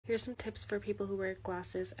Here's some tips for people who wear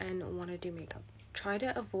glasses and want to do makeup. Try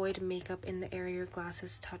to avoid makeup in the area your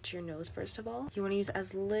glasses touch your nose. First of all, you want to use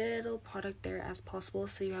as little product there as possible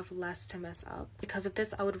so you have less to mess up. Because of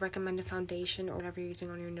this, I would recommend a foundation or whatever you're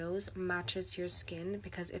using on your nose matches your skin,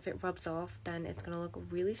 because if it rubs off, then it's going to look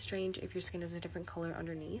really strange if your skin is a different color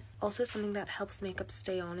underneath. Also, something that helps makeup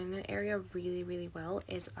stay on in an area really well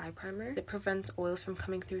is eye primer. It prevents oils from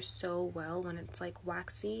coming through so well. When it's like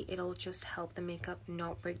waxy, it'll just help the makeup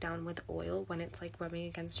not break down with oil when it's like rubbing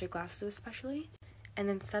against your glasses especially. And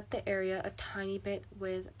then set the area a tiny bit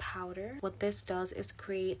with powder. What this does is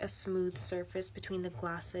create a smooth surface between the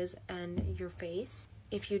glasses and your face.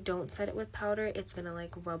 If you don't set it with powder, it's gonna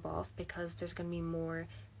like rub off because there's gonna be more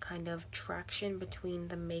kind of traction between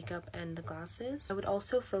the makeup and the glasses. I would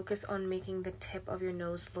also focus on making the tip of your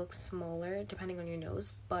nose look smaller depending on your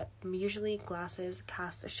nose, but usually glasses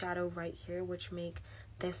cast a shadow right here which make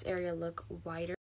this area look wider.